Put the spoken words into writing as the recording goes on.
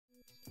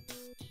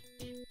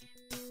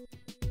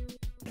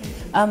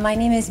My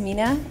name is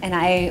Mina, and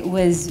I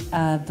was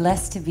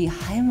blessed to be,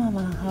 hi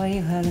mama, how are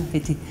you?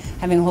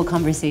 Having a whole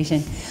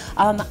conversation.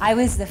 I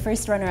was the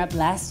first runner-up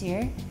last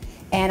year,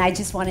 and I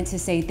just wanted to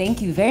say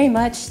thank you very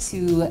much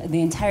to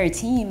the entire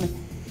team,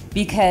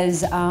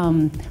 because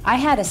I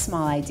had a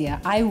small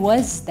idea. I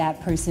was that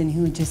person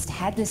who just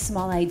had this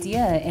small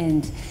idea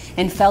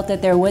and felt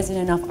that there wasn't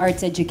enough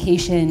arts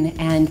education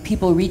and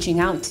people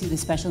reaching out to the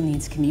special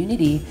needs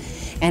community.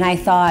 And I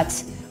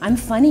thought, I'm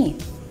funny.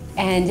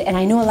 And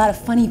I know a lot of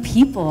funny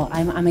people.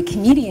 I'm a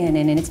comedian,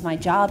 and it's my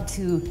job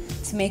to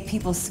make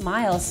people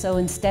smile. So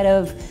instead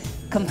of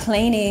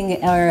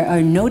complaining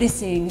or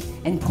noticing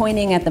and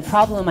pointing at the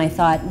problem, I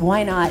thought,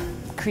 why not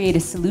create a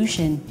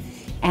solution?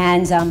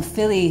 And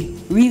Philly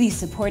really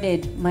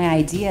supported my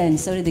idea, and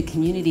so did the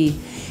community.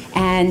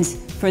 And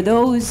for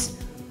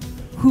those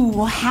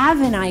who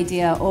have an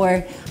idea,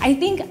 or I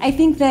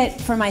think that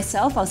for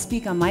myself, I'll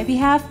speak on my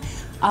behalf.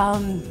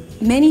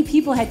 Many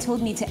people had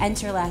told me to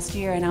enter last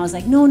year, and I was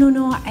like, no,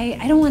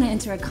 I don't want to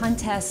enter a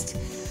contest.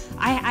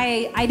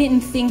 I didn't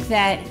think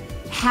that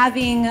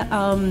having,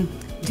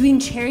 doing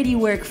charity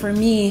work for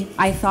me,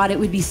 I thought it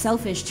would be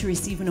selfish to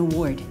receive an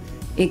award.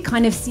 It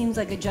kind of seems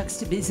like a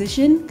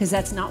juxtaposition, because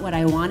that's not what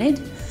I wanted.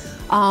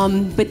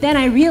 But then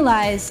I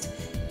realized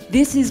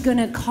this is going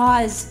to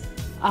cause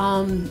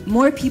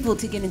more people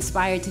to get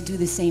inspired to do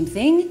the same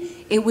thing.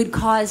 It would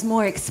cause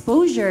more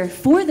exposure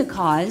for the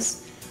cause.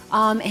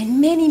 And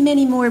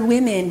many more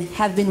women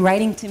have been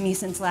writing to me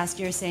since last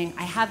year saying,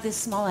 I have this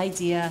small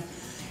idea,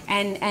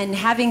 and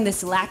having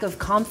this lack of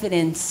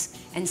confidence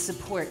and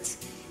support.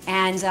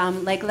 And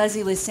like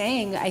Leslie was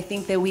saying, I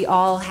think that we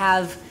all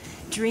have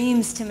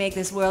dreams to make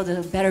this world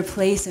a better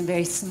place in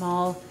very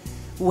small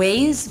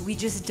ways. We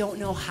just don't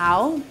know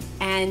how.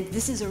 And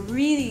this is a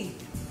really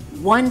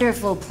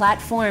wonderful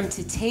platform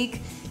to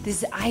take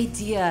this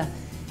idea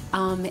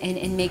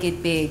and make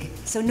it big.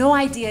 So no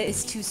idea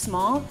is too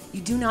small.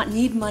 You do not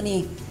need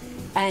money,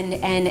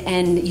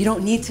 and you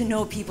don't need to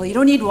know people. You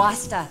don't need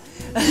wasta.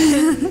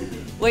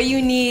 What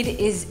you need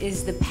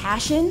is the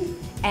passion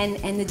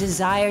and the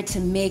desire to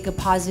make a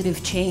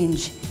positive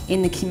change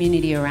in the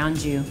community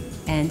around you.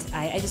 And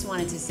I just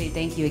wanted to say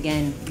thank you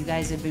again. You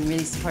guys have been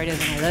really supportive,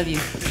 and I love you.